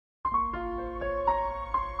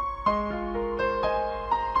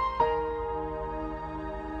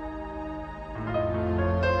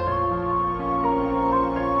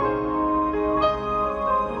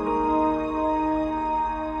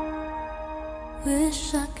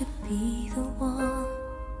Wish I could be the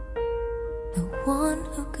one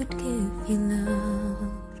who could give you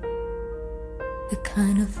love, the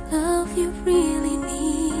kind of love you really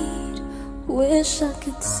need. Wish I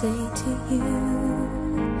could say to you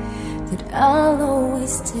that I'll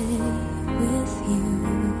always stay with you,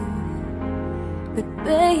 but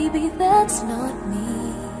baby, that's not me.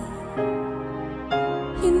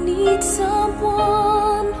 You need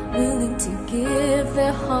someone willing to give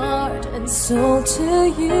their heart and soul to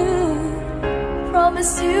you.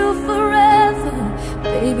 Promise you forever,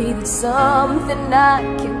 baby, that's something I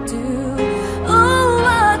can do. Oh,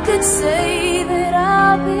 I could say that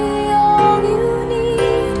I'll be all you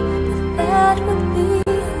need, but that would be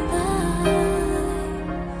a lie.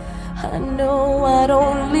 I know I'd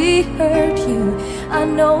only hurt you, I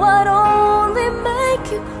know I'd only make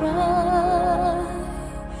you cry.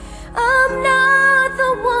 I'm not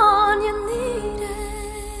the one you needed.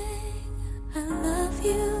 I love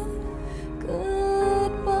you.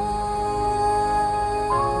 Goodbye.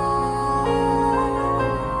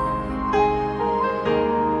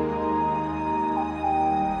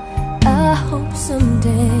 I hope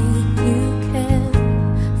someday you can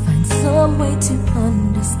find some way to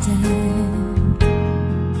understand.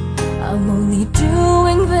 I'm only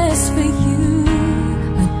doing this for you.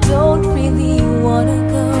 I don't really wanna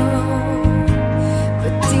go,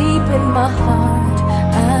 but deep in my heart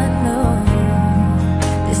I know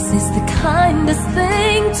this is the kindest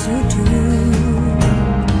thing to do.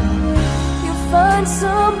 You'll find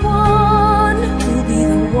someone who'll be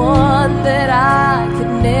the one that I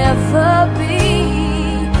could never be,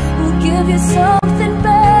 who'll give you something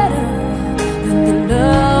better than the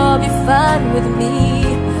love you find with me.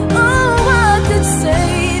 Oh, I could say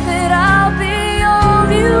that I'll be all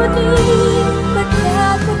you need, but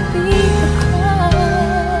that would be a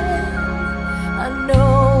crime. I know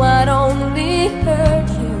I'd only hurt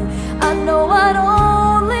you, I know I'd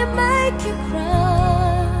only make you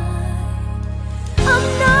cry. I'm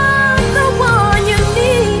not the one you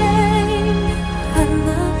need. I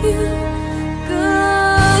love you. Goodbye.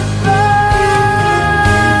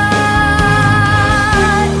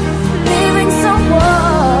 Leaving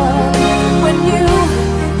someone when you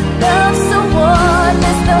love someone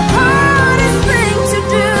is the hardest thing to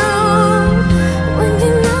do. When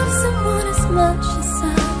you love someone as much as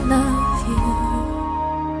I love you.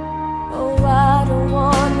 Oh, I don't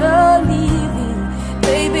wanna leave you,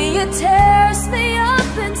 baby, it tears me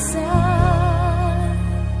up inside.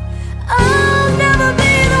 I'll never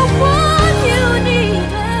be the one you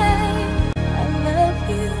needed. I love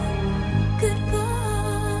you. Goodbye.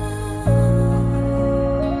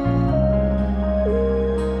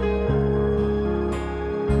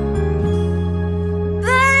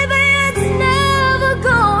 Baby, it's never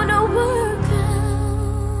gonna work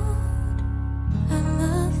out. I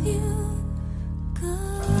love you.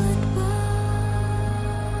 Goodbye.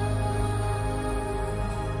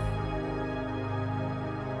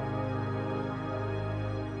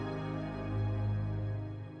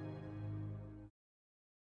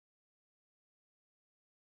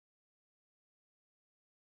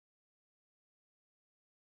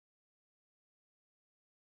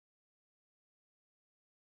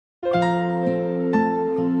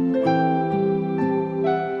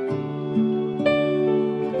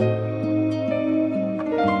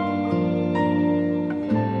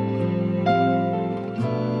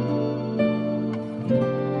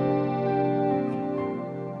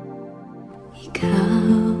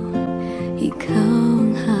 Ikaw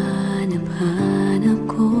ang hanap-hanap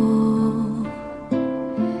ko.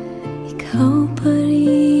 Ikaw pa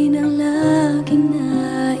rin ang laging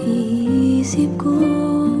naiisip ko.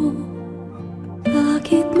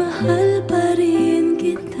 Bakit mahal pa rin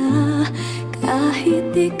kita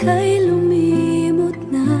kahit ika'y lumimot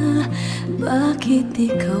na? Bakit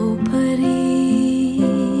ikaw pa rin?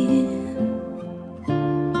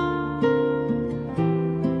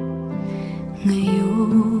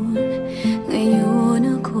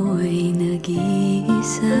 Ngayon ako'y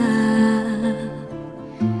nag-iisa.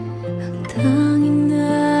 Ang tanging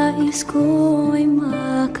nais ko ay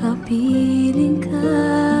makapiling ka.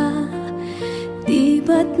 Di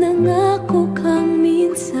ba't nangako kang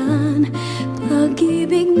minsan,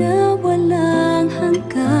 pag-ibig na walang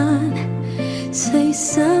hanggan? Sa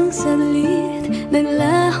isang salit,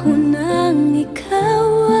 naglaho nang ikaw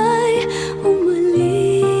ay umalis.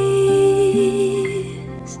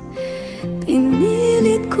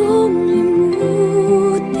 Pinilit kong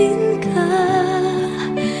limutin ka,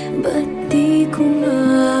 ba't di ko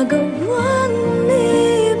magawang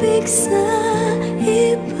ibig sa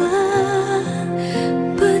iba?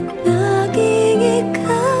 Ba't naging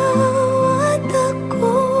ikaw at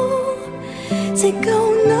Sigaw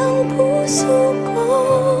ng puso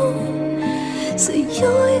ko,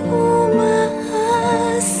 sa'yo'y umaasa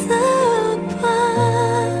pa.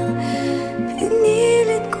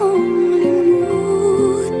 Pinilit kong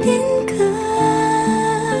limutin ka.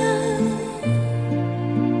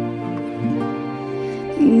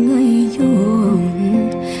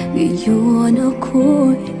 Ngayon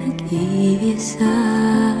ako'y nag-iisa.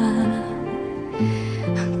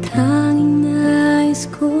 Ang tanging nais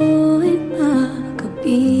ko'y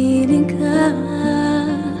makapiling ka.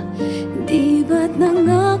 Di ba't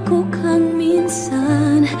nangako kang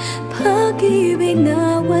minsan, pag-ibig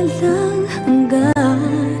na walang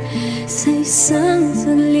hanggan? Sa isang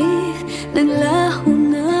saglit, naglaho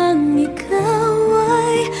nang ikaw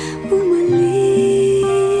ay umalis.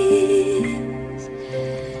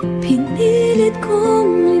 Pinilit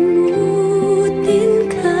kong limutin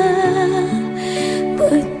ka,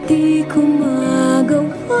 ba't di ko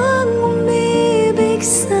magawang umibig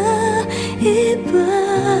sa iba?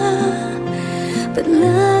 Ba't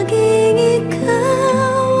laging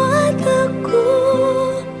ikaw at ako?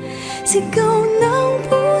 Sigaw ng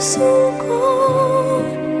puso ko,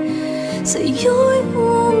 sa'yo'y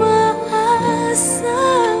umaasa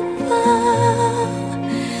pa.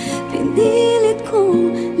 Pinilit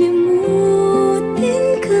kong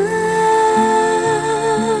limutin ka.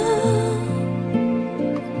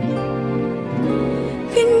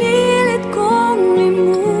 Pinilit kong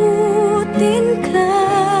limutin ka,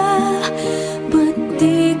 ba't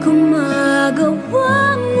di ko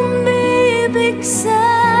magawang umibig sa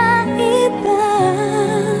iba?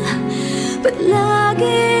 Ba't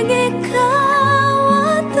laging ikaw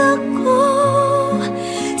at ako?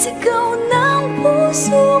 Sigaw ng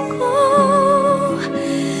puso ko,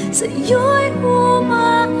 sa'yo'y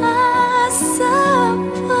umaasa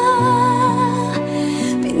pa.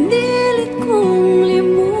 Pinilit kong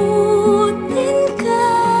limutin ka.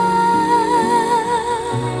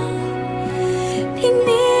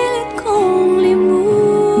 Pinilit kong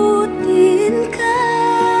limutin ka.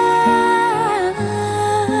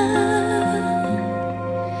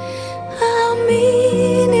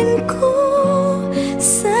 Aminin ko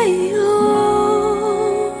sa'yo,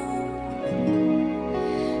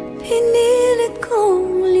 pinilit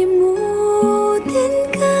kong limutin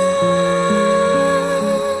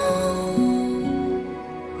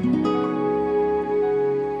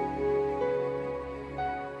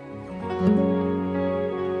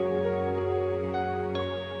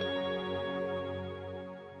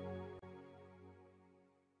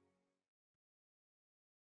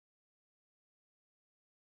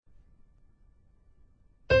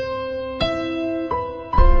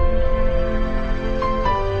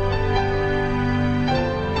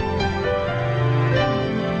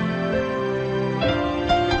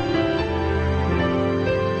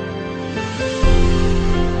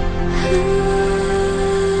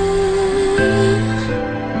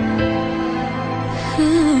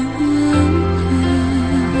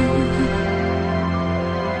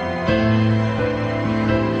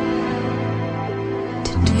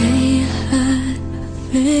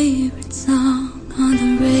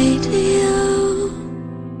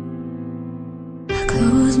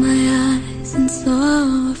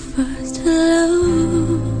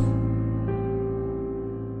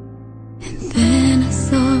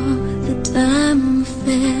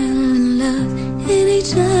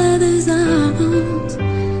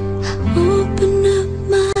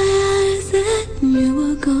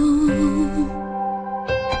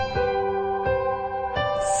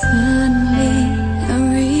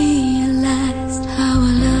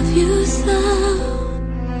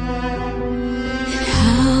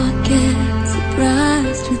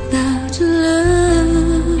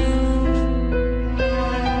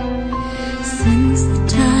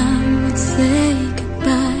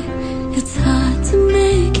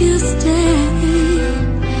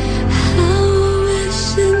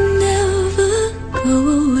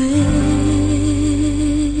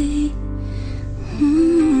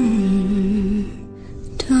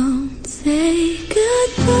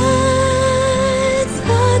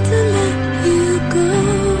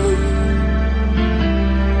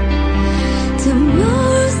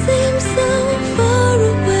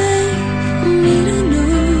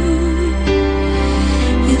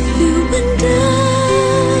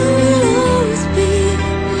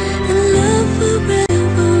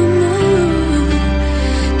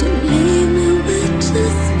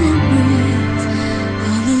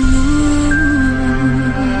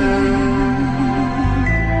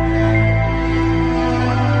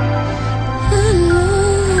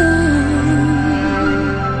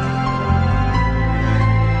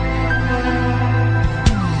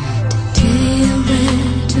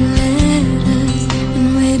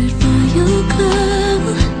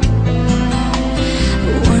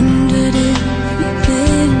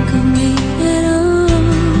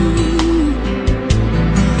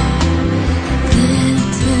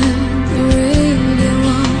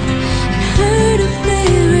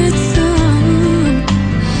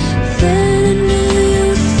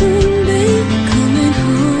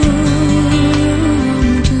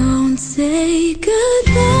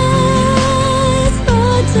goodbye, it's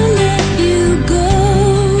hard to let you go.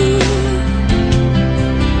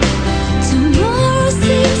 Tomorrow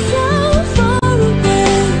seems so far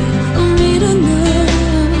away for me to know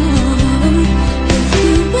if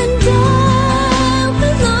you and I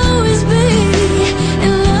will always be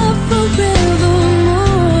in love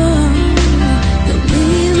forevermore. Don't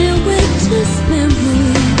leave me with just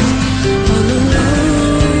memories all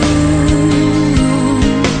alone,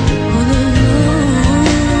 all alone,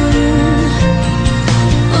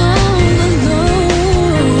 all alone.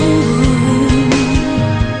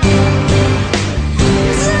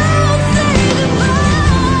 Don't say goodbye,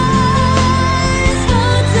 it's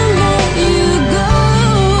hard to let you go.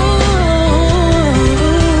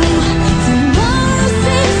 Tomorrow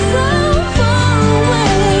seems so far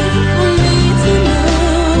away for me to know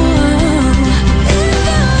if you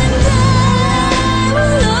and I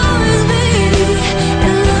will always be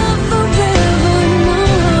in love forevermore.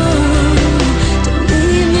 Don't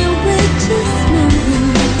leave me with just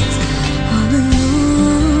memories all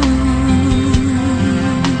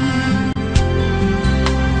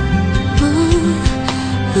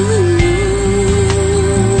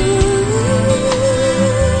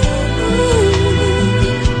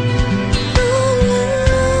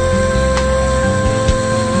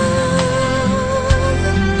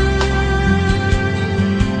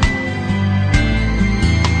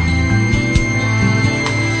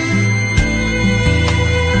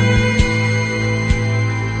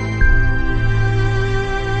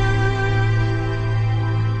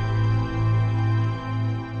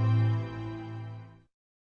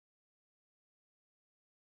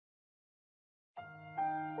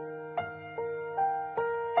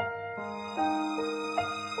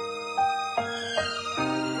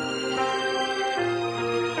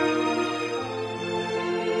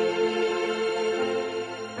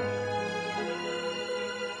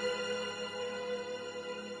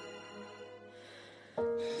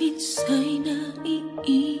minsa'y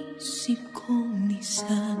naiisip kong di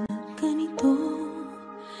sana ganito.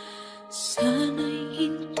 Sana'y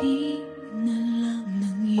hindi na lang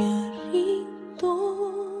nangyari to.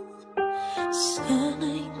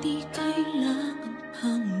 Sana'y di kailangan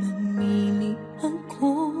pang mamili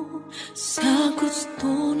ako sa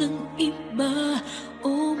gusto ng iba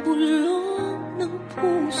o bulong ng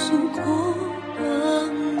puso ko.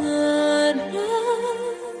 Pangarap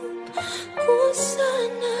ko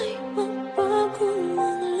sana'y magbago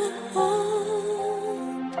ang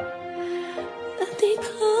lahat at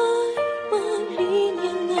ika'y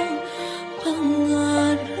malinyang ang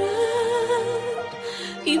pangarap.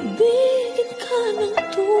 Ibigin ka ng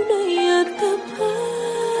tunay at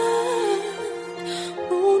tapat,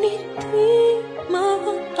 ngunit di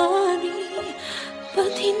maaari,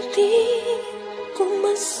 ba't hindi ko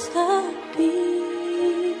masabi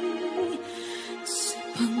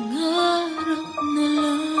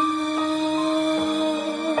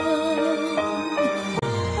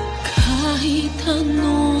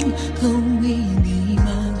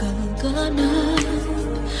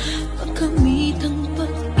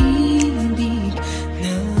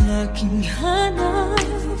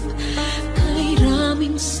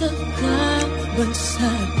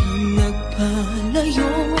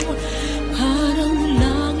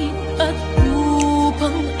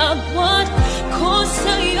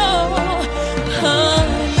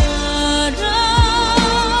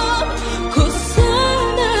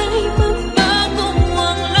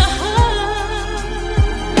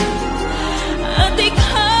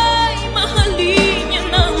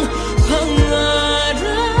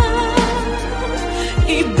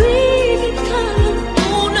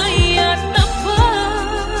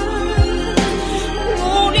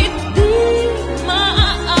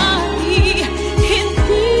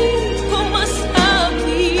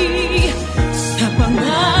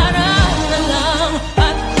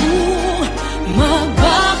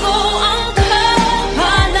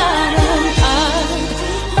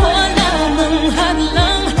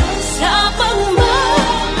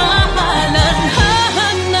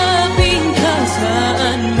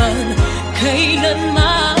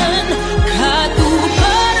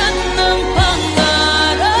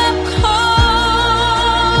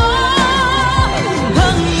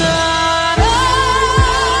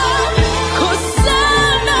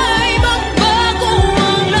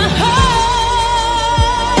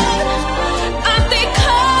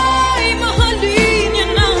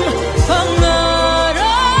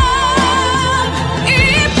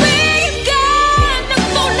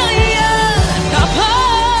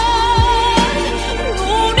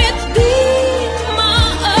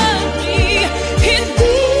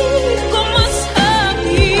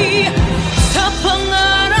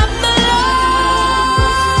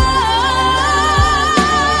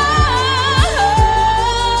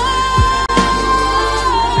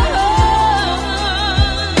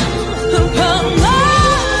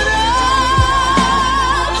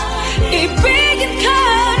ibigin ka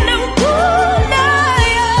ng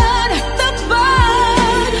kulay at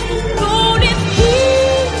tapat. Ngunit di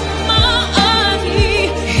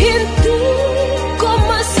maaari, hindi ko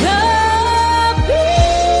masabi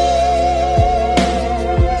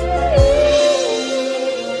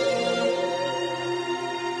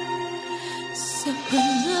sa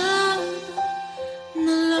panahon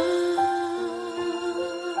na lang.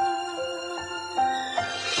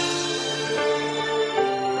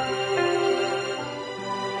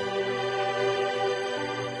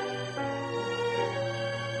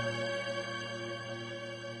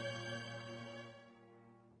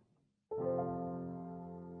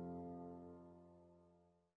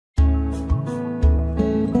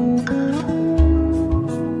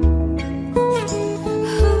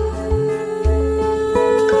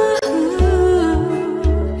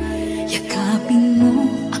 Yakapin mo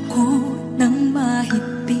ako ng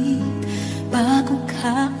mahigpit bago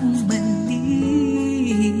ka umalis.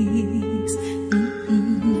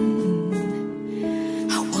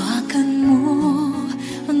 Hawakan mo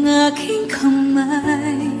ang aking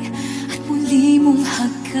kamay at muli mong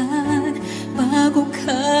hagkan bago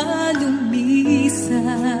ka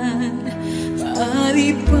lumisan.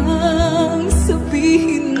 Maaari bang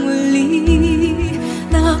sabihin muli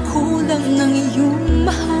na ako lang ang iyong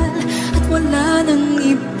mahal at wala nang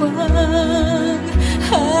ibang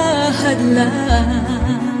hahadlang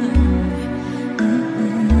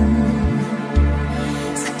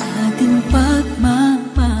sa ating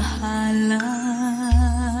pagmamahalan?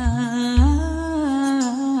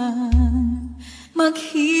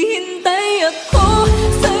 Maghihintay ako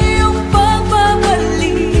sa iyong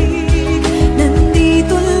pagbabalik.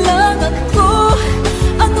 Nandito lang ako,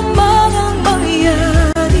 anuman ang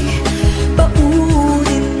mangyari.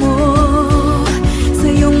 Paunin mo sa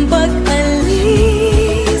iyong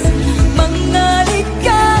pag-alis mga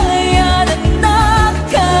ligaya ng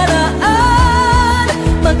nakaraan.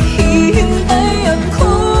 Maghihintay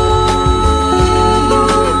ako.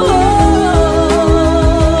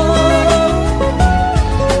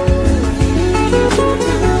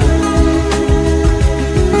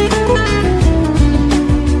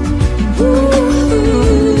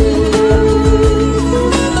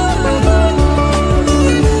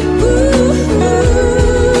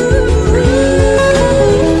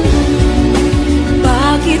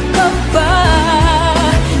 Bakit pa ba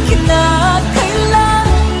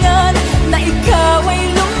kinakailangan na ikaw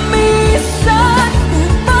ay lumisan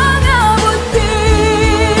upang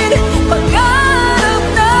abutin pangarap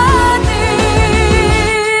natin?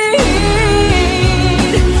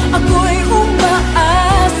 Ako'y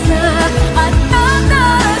umaasa at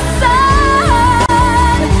nanasan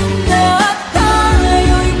na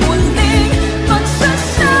tayo'y muling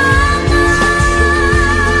magsasama.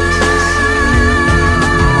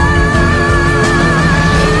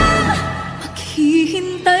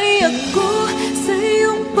 Maghihintay ako sa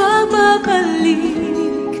iyong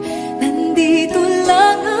pagbabalik. Nandito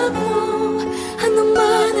lang ako,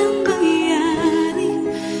 anuman ang mangyari.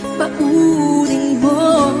 Paunin mo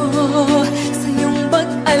sa iyong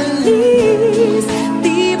pag-alis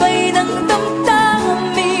tibay ng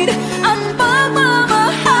damdamin at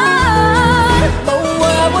pagmamahal.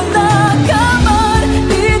 Mawawala ka man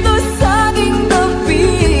dito sa aking tabi,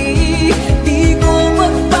 di ko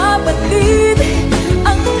magpapalit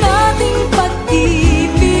ang ating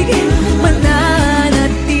pag-ibig.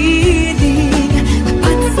 Mananatiling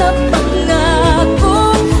tapat sa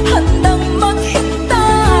pangako, handang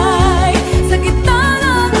maghintay sa gitna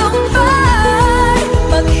ng lumbay.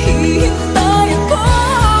 Maghihintay ako.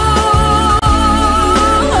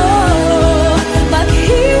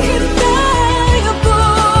 Maghihintay ako.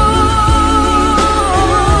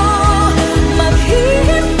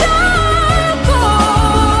 Maghihintay ako.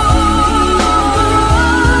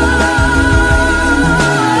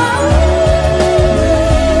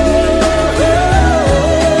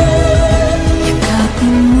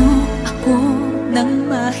 Yakapin mo ako ng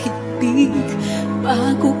mahigpit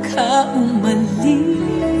bago ka umalis.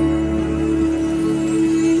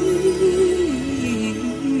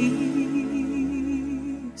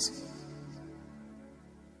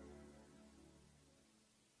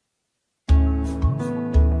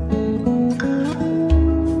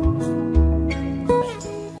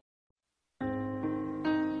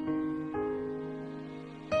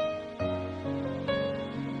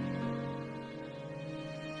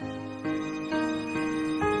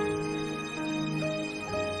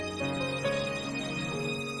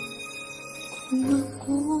 Kung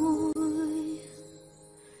ako'y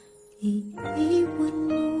iiwan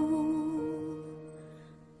mo,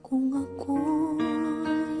 kung ako'y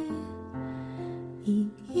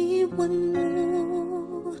iiwan iiwan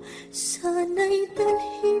mo, sana'y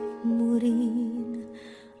dalhin mo rin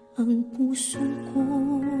ang puso ko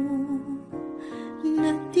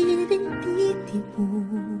na di rin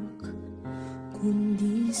titibok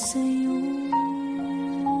kundi sa'yo.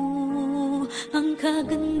 Ang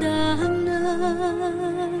kagandahan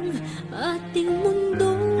ng ating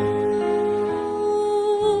mundo,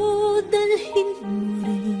 dalhin mo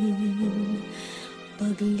rin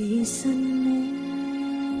paglisan mo.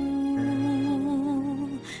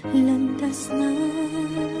 Landas na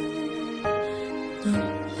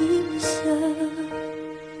pag-isa,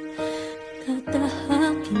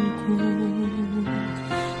 tatahakin ko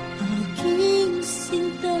aking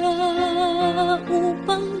sinta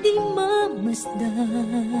upang di mamasdan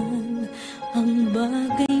ang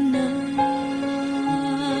bagay na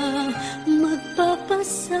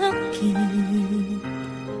magpapasakit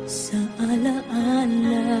sa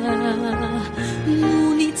alaala.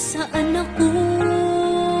 Ngunit saan ako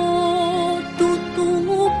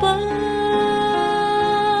tutungo pa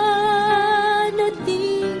na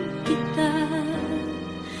di kita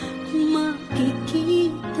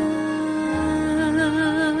makikita?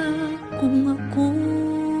 Kung ako'y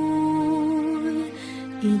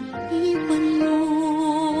iiwan mo,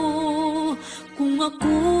 kung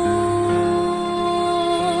ako'y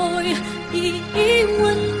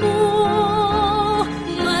iiwan mo,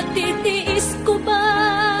 matitiis ko ba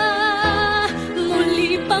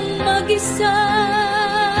muli pang mag-isa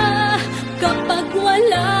kapag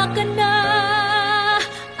wala ka na,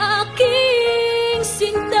 aking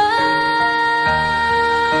sinta?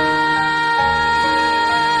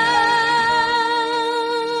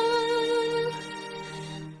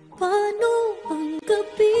 Paano ang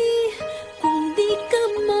gabi kung di ka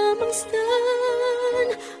mamasdan?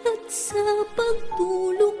 At sa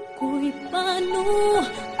pagtulog ko'y paano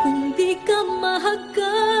kung di ka mahagan?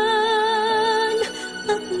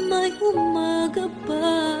 At may umaga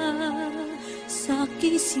pa,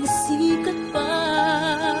 sa'kin sisikat pa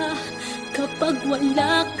kapag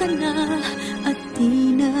wala ka na at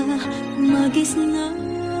di na magisnan.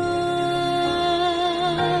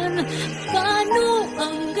 Paano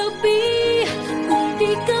ang gabi kung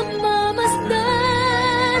di ka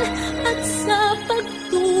mamasdan? At sa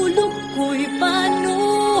pagtulog ko'y paano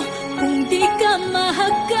kung di ka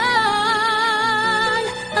mahagan?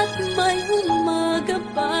 At may umaga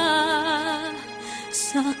pa,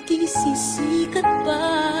 sa'kin sisikat pa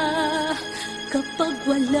kapag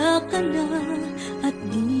wala ka na at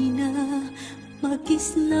di na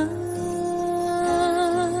magisnan.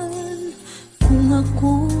 Kung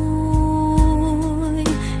ako'y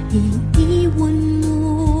iiwan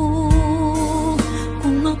mo,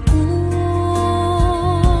 kung ako'y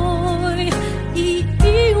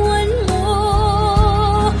iiwan mo,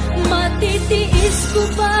 matitiis ko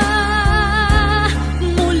ba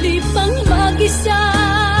muli pang mag-isa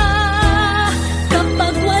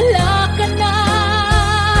kapag wala ka na,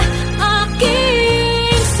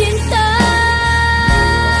 aking sinta?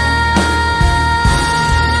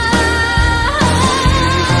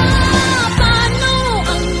 Paano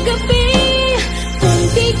ang gabi kung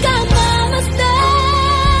di ka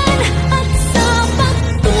mamasdan? At sa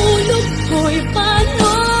pagtulog ko'y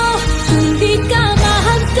paano kung di ka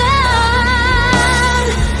mahagan?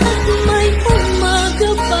 At may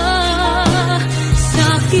umaga pa,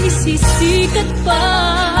 sa'kin sisikat pa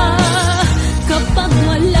kapag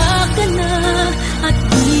wala ka na at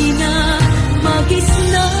di na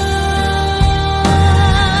magisnan.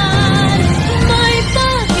 May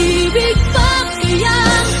pag-ibig pa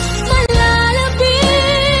kayang malalabi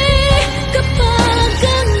kapag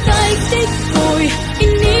ang daigdig ko'y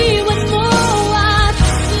iniwan mo at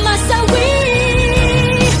masawi?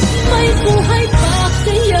 May buhay pa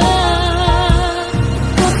kaya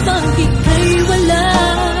kapag ika'y wala?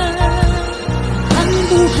 Ang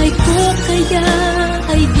buhay ko kaya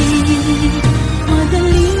ay di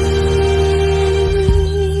madali.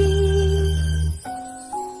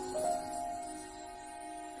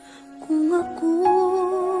 Kung ako'y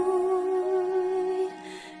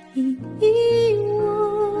iiwan mo.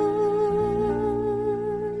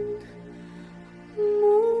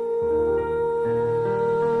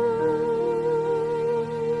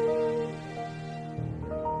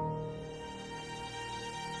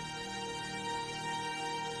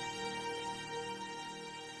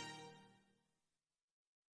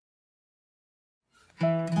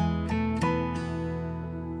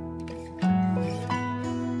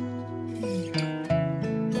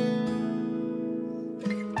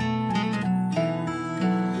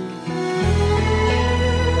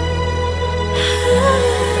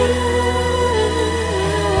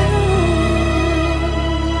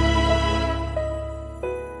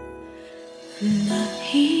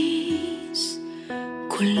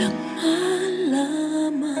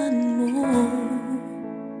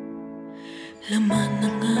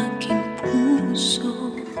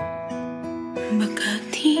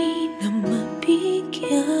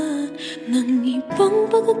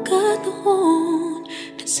 pagkakataon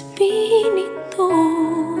na sabihin ito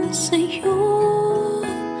sa'yo.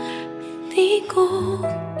 Di ko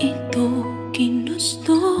ito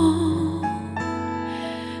ginusto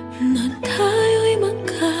na tayo'y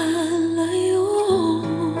magkalayo,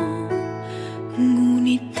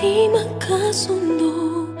 ngunit di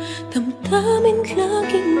magkasundo, damdamin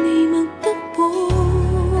laging di magtagpo.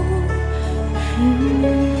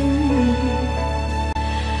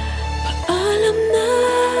 Paalam na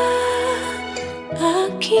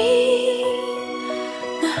aking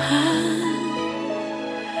mahal,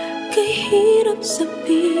 kay hirap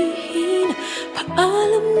sabihin.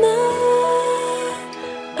 Paalam na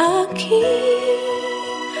aking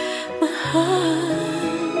mahal,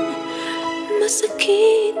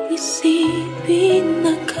 masakit isipin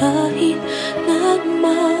na kahit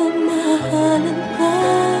nagmamahalan pa,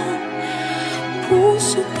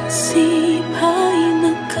 puso at isip ay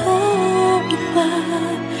nagkaiba,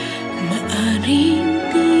 maaring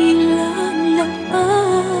bilang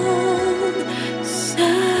laman sa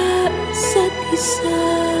isa't isa.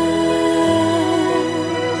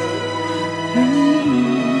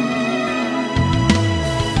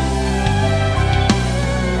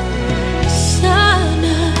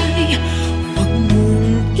 Sana'y wag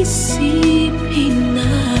mong isipin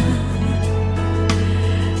na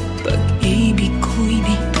pag-ibig ko'y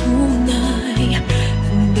di tunay,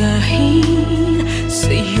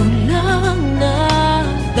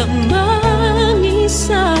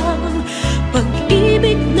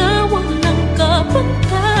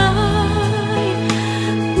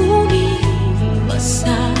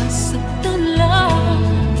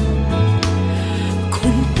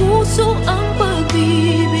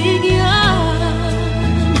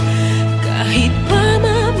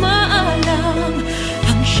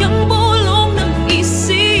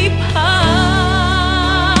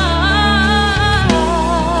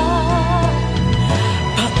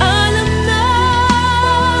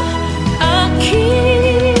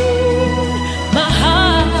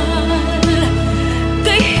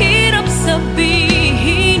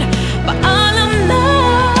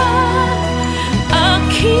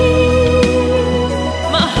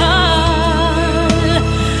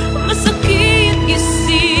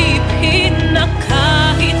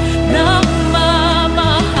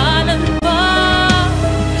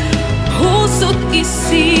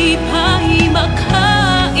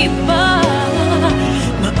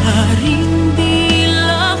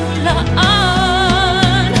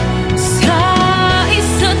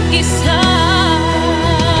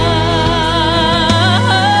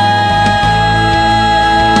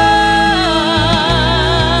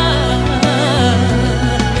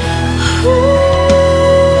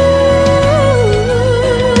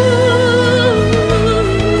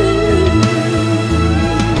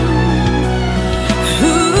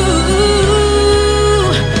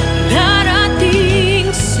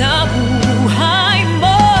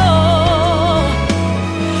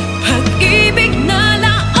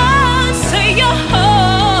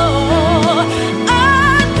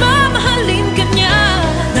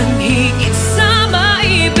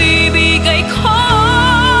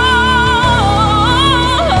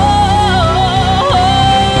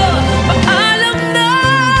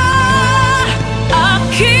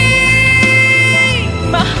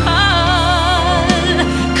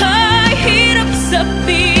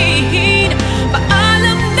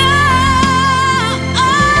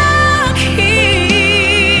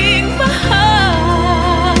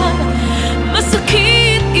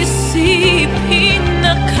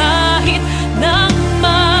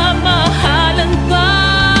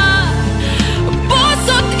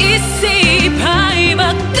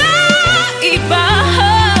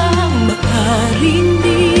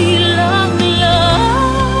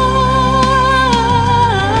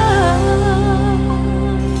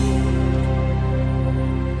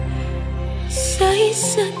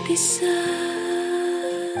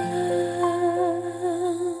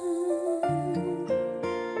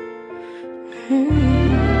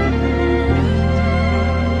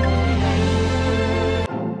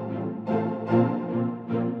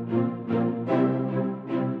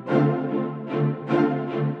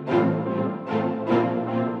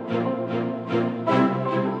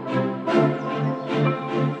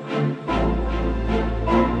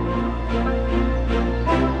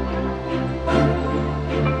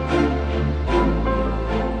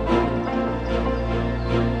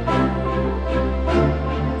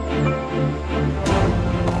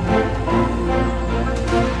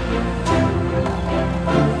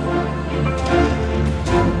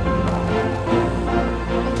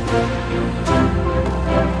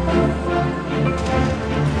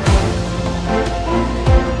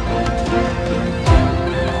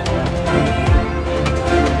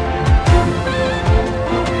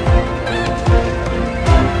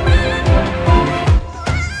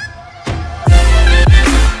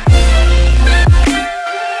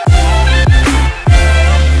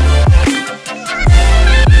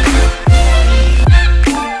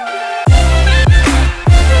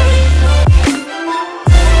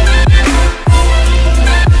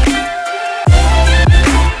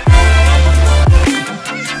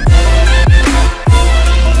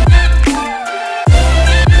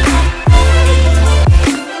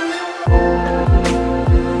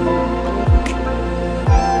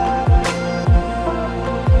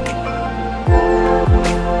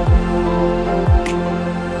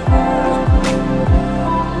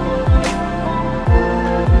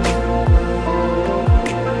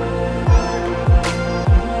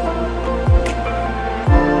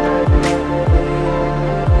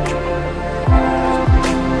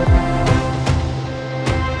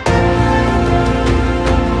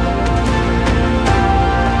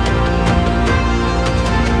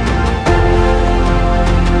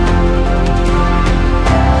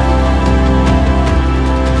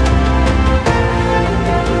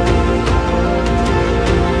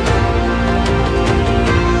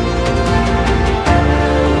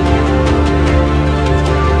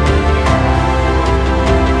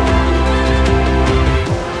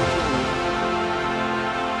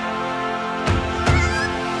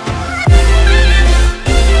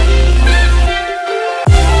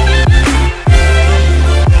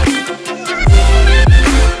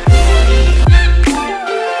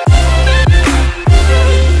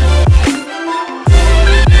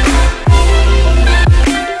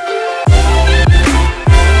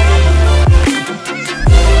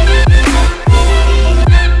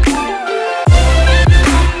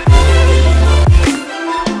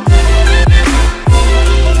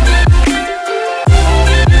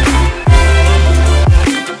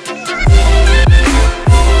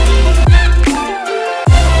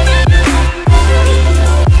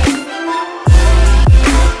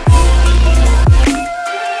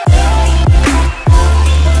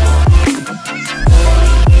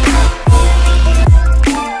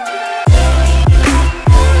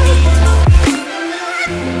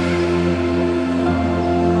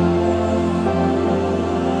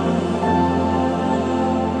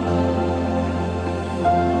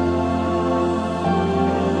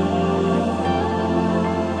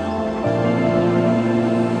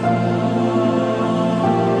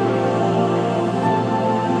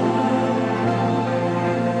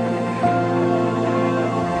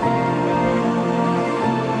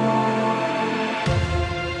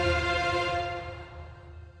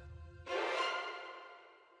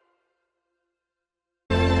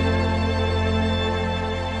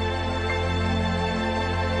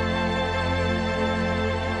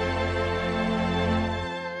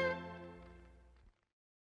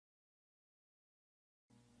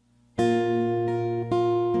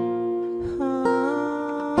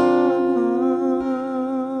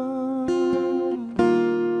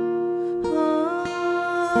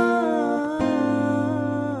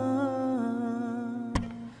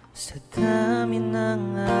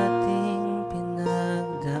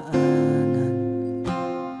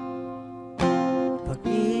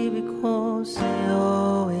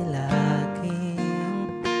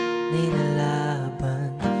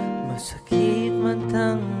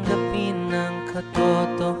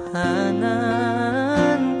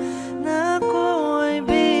 katotohanan na ako'y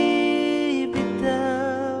bibitaw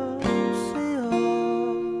sa'yo.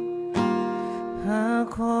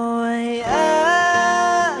 Ako'y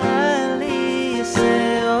aalis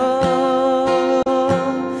sa'yo.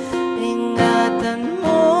 Ingatan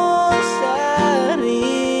mo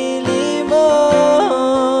sarili mo.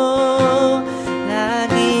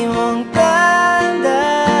 Lagi mong tandaan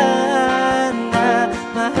na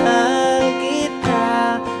mahal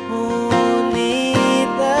kita.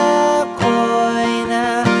 Ngunit ako'y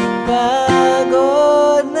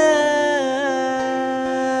napagod na.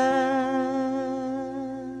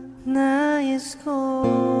 Nais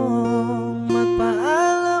kong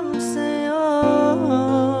magpaalam sa'yo.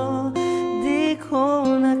 Di ko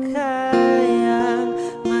na kayang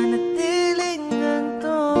manatiling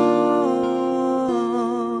ganito.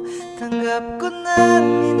 Tanggap ko na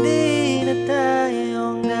hindi na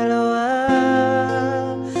tayong dalawa.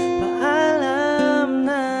 Paalam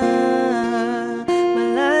na,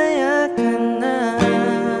 malaya ka na.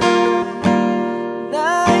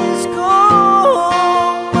 Nais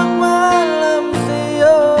kong magpaalam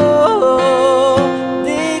sa'yo.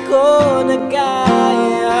 Di ko na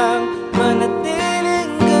kayang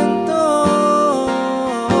manatiling ganito.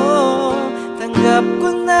 Tanggap ko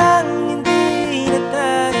na hindi na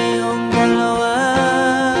tayong dalawa.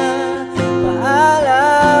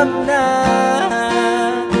 Paalam na,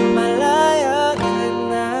 malaya ka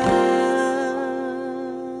na.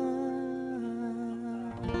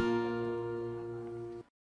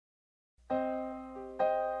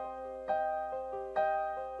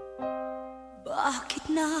 Bakit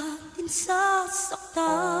natin sasaktan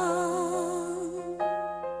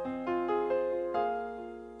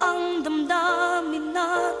ang damdamin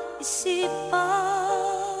at isipan?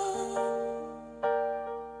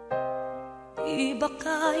 Di ba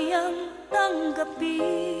kayang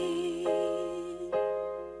tanggapin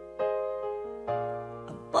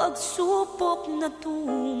ang pagsupok na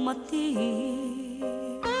dumating?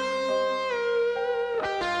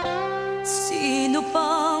 Sino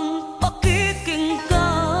pang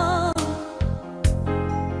pakikinggan?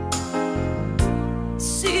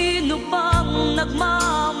 Sino pang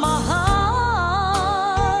nagmamahal?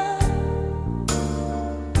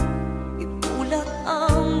 Ibulat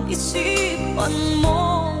ang isipan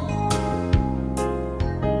mo.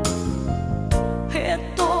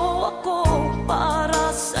 Heto ako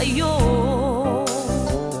para sa'yo.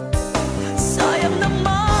 Sayang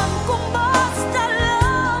naman kung basta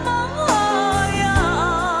lamang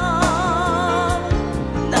hayaan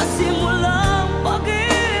nasimulang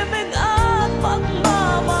pag-ibig at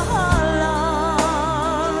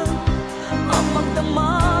pagmamahalan. Ang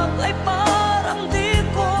magdamag ay parang di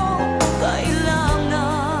ko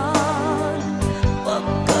kailangan.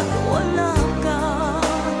 Pagkat wala ka,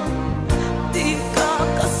 di ka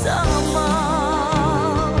kasama.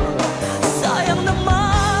 Sayang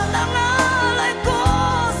naman ang alay ko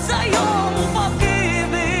sa iyong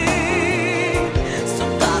pag-ibig.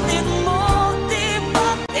 Sukatin mo, di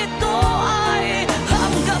ba't ito ay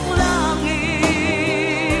hanggang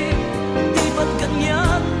langit? Di ba't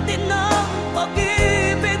ganyan din ang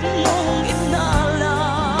pag-ibig mong inalay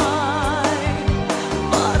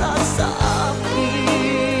para sa akin?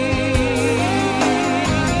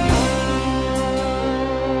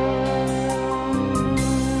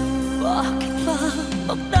 Bakit ba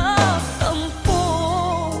pagtatampo?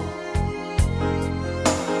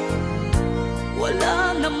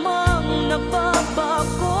 Wala namang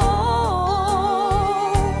nababago.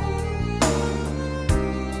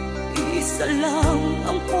 Isa lang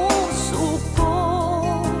ang puso ko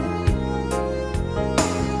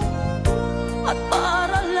at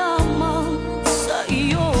para lamang sa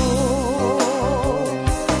iyo.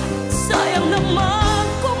 Sayang naman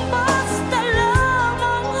kung basta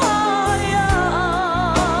lamang hayaan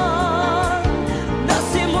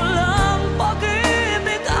nasimulang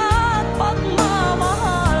pag-ibig at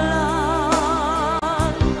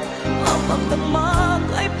pagmamahalan. Ang pagdamag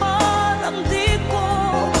ay parang di ko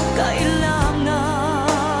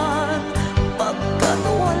kailangan. Pagkat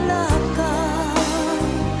wala ka,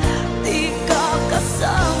 di ka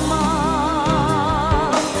kasama.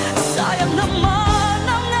 Sayang naman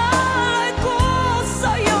ang alay ko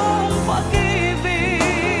sa iyong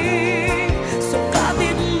pag-ibig.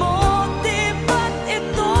 Sukatin mo, di ba't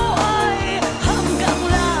ito ay hanggang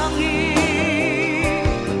langit?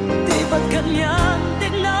 Di ba't ganyan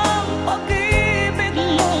din ang pag-ibig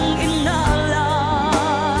mong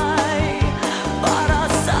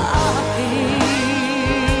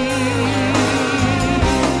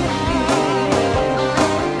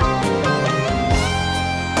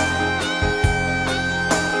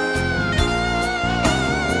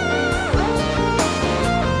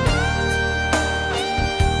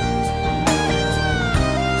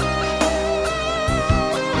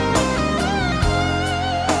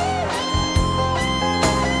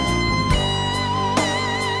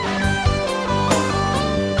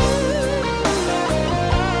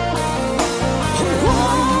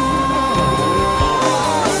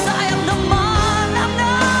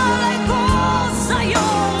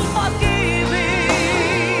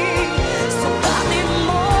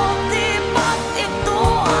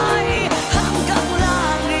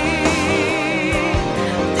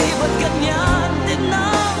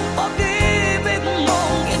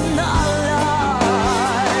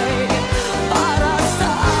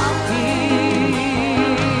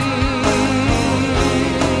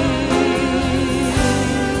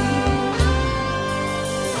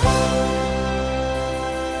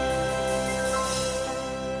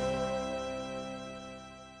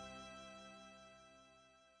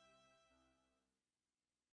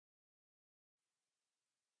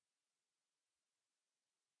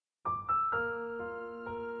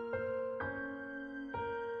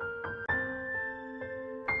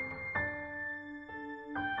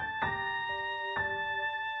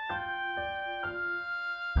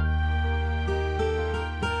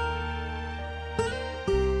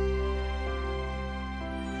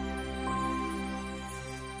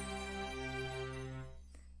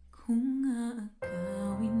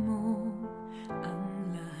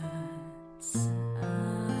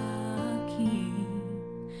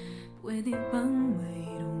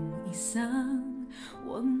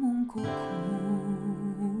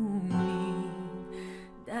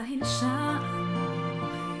dahil siya ang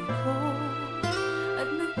buhay ko at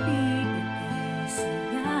nagbibigay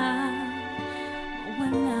saya.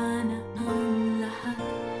 Mawala na ang lahat,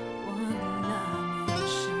 wag lamang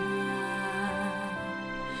siya.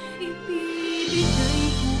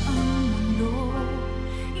 Ibibigay ko ang mundo,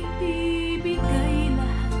 ibibigay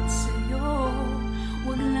lahat sa'yo.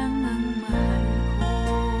 Wag lang ang mahal ko,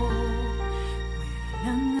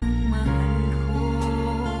 wala lang ang mahal ko.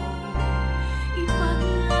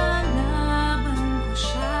 Ipaglalaban ko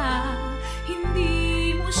siya,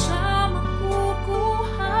 hindi mo siya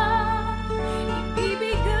makukuha.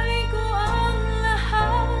 Ibibigay ko ang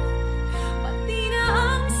lahat, pati na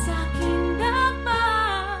ang sa'kin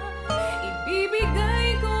dapat.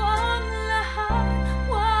 Ibibigay ko ang lahat,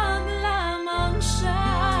 wag lamang siya.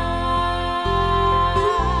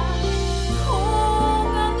 Kung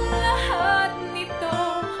ang lahat nito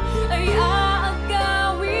ay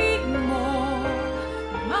aagawin mo,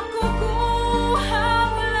 makukuha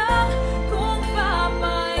mo lang kung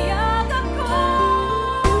papayag ako.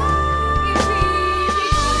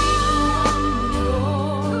 Ibibigay ko ang mundo,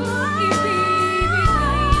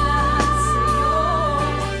 ibibigay lahat sa'yo.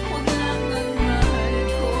 Wag lang ang mahal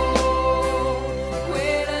ko,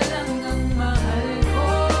 pwera lang ang mahal ko.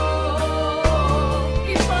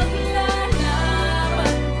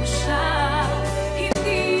 Ipaglalaban ko siya,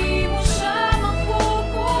 hindi mo siya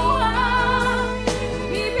makukuha.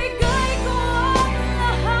 Ibibigay ko ang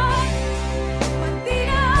lahat, pati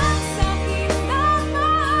na ang sa'kin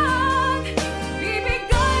dapat.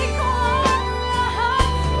 Ibibigay ko ang lahat,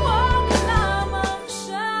 wag lamang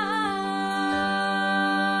siya.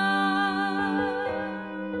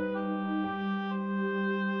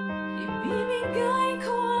 Ibibigay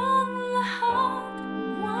ko ang lahat,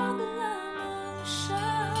 wag lamang siya.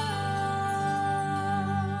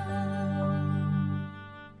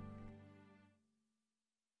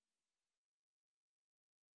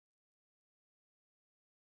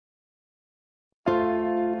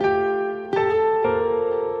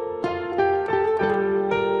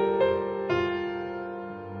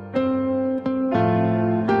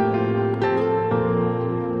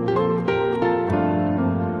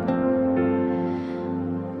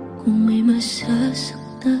 Kung may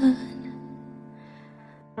masasaktan,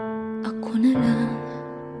 ako na lang.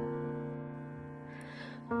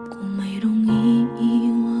 Kung mayroong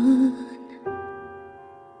iiwan,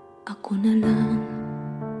 ako na lang.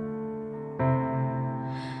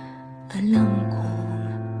 Alam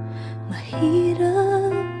kong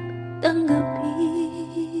mahirap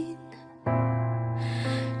tanggapin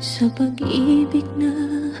sa pag-ibig na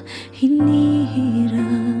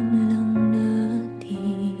hinihiram lang natin.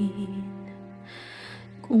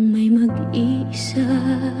 Kung may mag-iisa,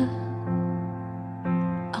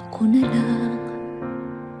 ako na lang.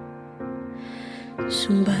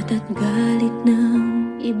 Sumbat at galit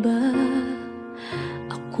ng iba,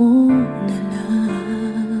 ako na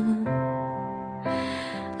lang.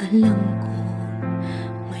 Alam ko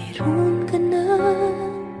mayroon ka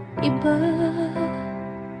ng iba,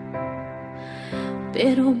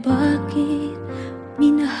 pero bakit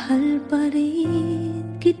minahal pa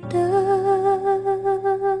rin kita?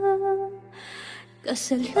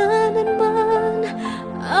 Kasalanan man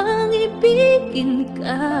ang ibigin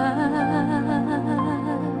ka,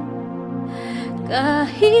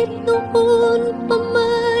 kahit noon pa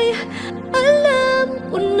may alam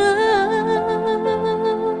ko na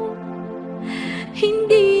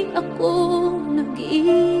hindi ako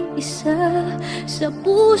nag-iisa sa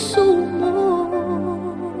puso mo.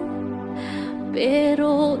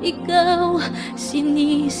 Pero ikaw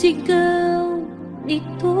sinisigaw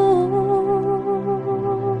nito.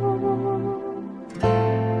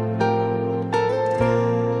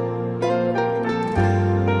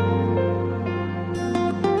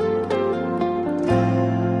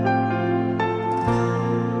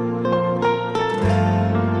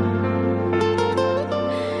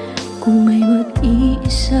 Kung may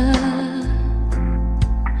mag-iisa,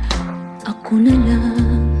 ako na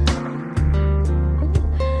lang.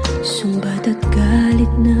 Sumbat at galit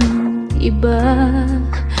ng iba,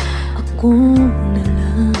 ako na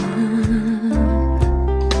lang.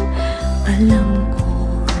 Alam ko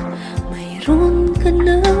mayroon ka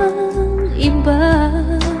ng iba,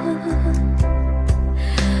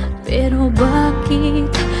 pero bakit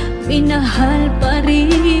minahal pa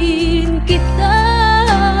rin kita?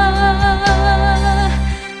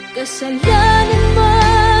 Kasalanan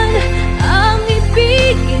man ang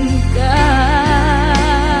ibigin ka,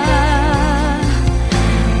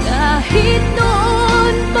 kahit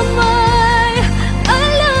noon pa may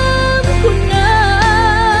alam ko na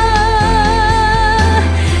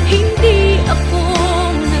hindi ako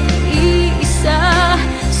nag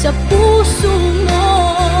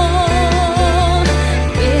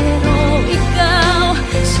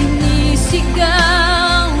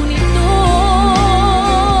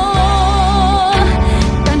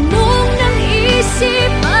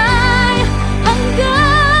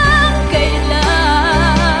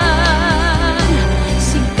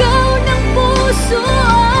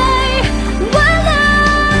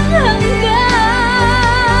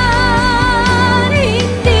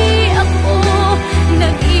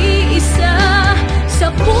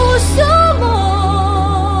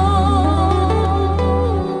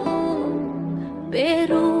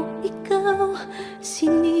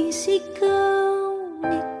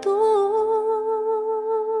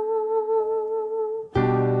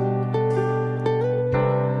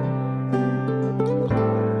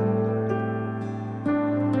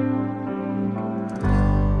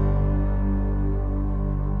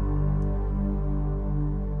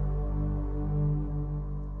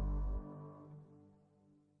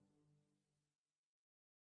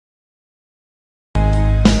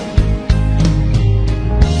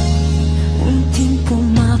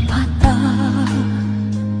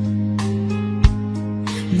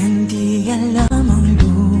di alam ang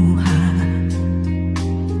luha.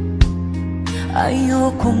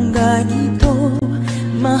 Ayokong ganito,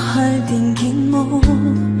 mahal dinggin mo.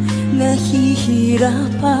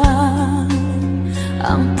 Nahihirapan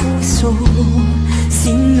ang puso,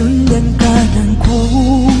 sinundan ka ng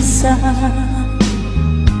kusa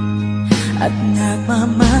at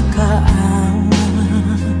nagmamakaawa.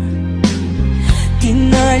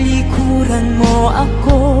 Tinalikuran mo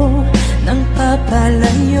ako ng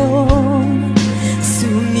papalayo,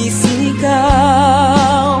 sumisigaw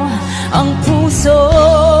ang puso,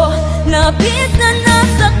 labis na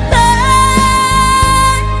nasaktan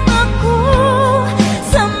ako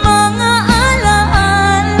sa mga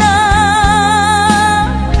alaala.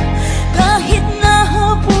 Kahit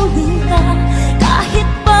nahabulin ka, kahit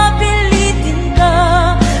papilitin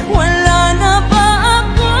ka, wala na ba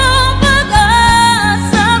akong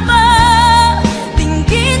pag-asa ba?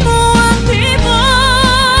 Tingin mo ang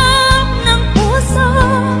tibok ng puso,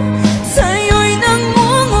 sa'yo'y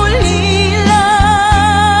nangungulila.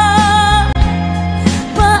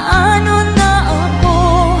 Paano na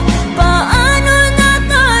ako? Paano na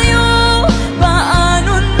tayo?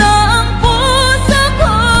 Paano na ang puso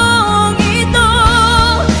kong ito?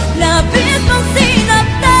 Labis mong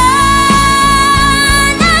sinaktan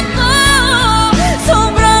ako,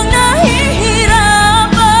 sobrang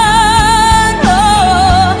nahihirapan.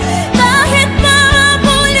 Kahit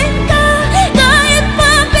mahabulin ka, kahit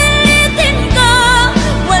papilitin ka,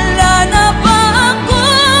 wala na ba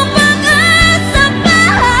akong pag-asa pa?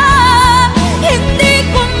 Hindi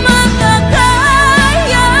ko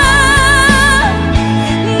makakaya,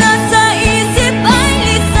 nasa isip ay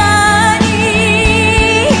lisanin.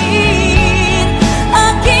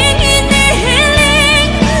 Aking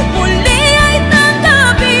hinihiling, muli ay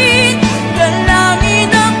tanggapin,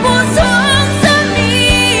 dalangin ang pusong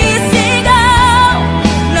sumisigaw.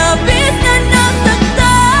 Labis na nasaktan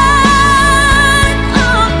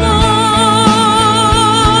ako.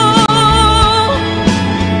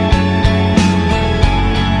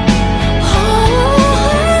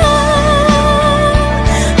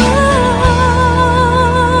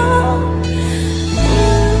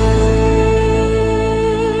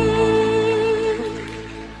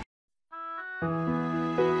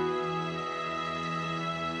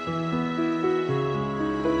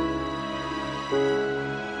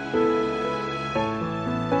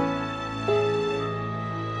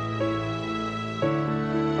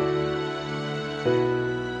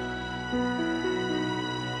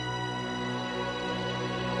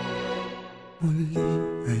 Muli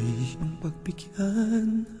ay iyong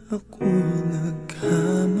pagbigyan, ako'y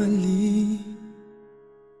nagkamali.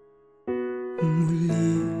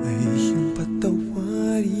 Muli ay iyong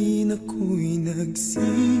patawarin, ako'y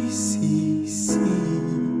nagsisisi.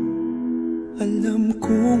 Alam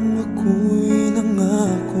kong ako'y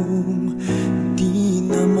nangakong di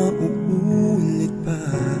na mauulit pa.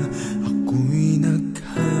 Ako'y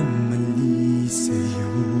nagkamali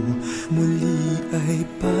sa'yo, muli ay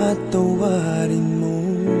patawarin mo.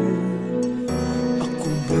 Ako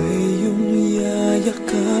ba'y iyong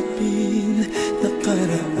yayakapin,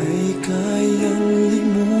 nakaraay kayang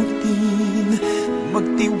limutin?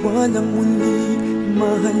 Magtiwalang muli,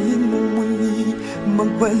 mahalin mo muli,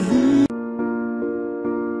 magbalik.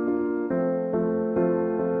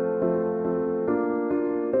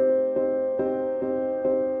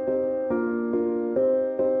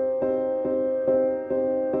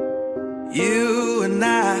 You and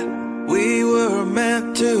I, we were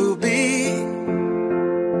meant to be.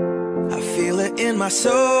 I feel it in my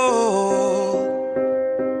soul,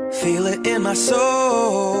 feel it in my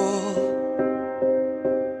soul.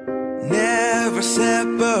 Never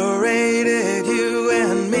separated, you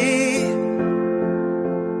and me.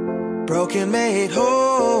 Broken made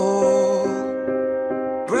whole,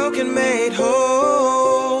 broken made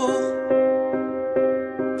whole.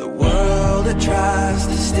 The world that tries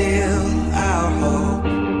to steal our hope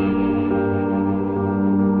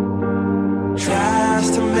tries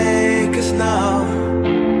to make us numb,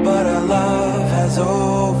 but our love has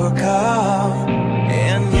overcome.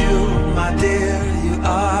 And you, my dear, you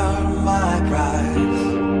are my prize.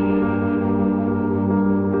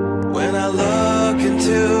 When I look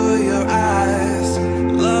into your eyes,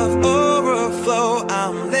 love overflow,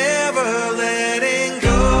 I'm never letting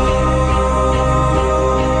go.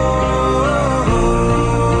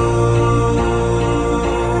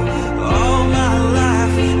 All my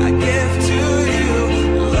life I give to you,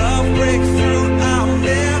 love breakthrough, I'm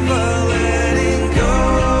never letting go.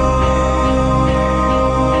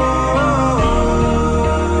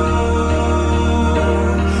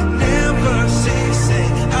 Never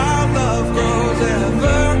ceasing, our love grows.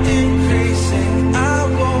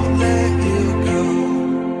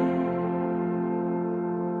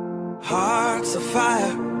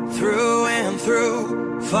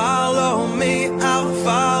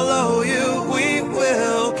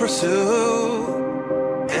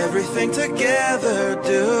 pursue, everything together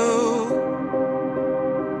do.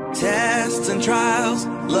 Tests and trials,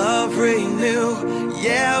 love renew.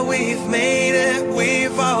 Yeah, we've made it,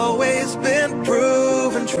 we've always been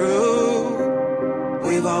proven true.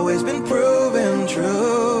 We've always been proven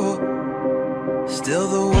true. Still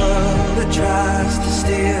the world that tries to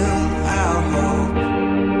steal our hope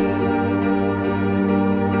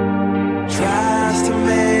tries to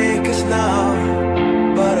make us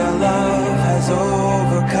numb, but our love has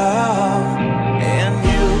overcome. And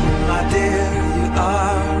you, my dear, you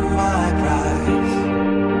are my prize.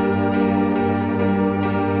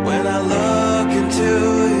 When I look into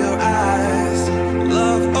your eyes,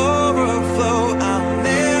 love overflow, I'm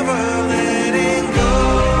never letting go.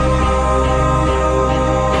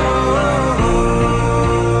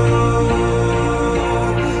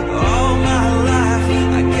 All my life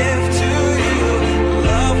I give to you.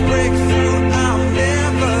 Love breakthrough, I'm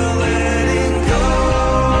never letting go.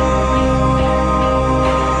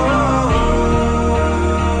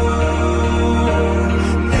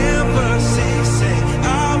 Never ceasing,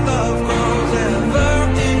 our love grows, ever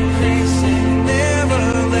increasing, never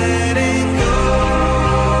letting go.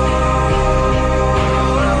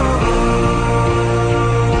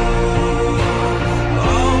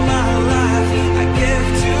 All my life I give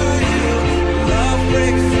to you. Love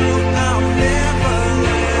breakthrough, I'm never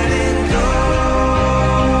letting go.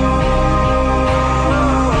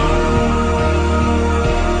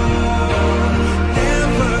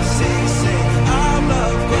 Never ceasing, our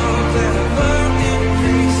love grows, ever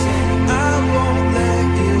increasing, I won't let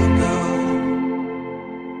you go.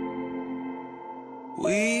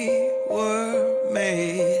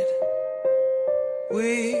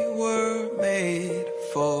 We were made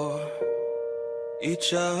for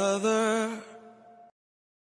each other.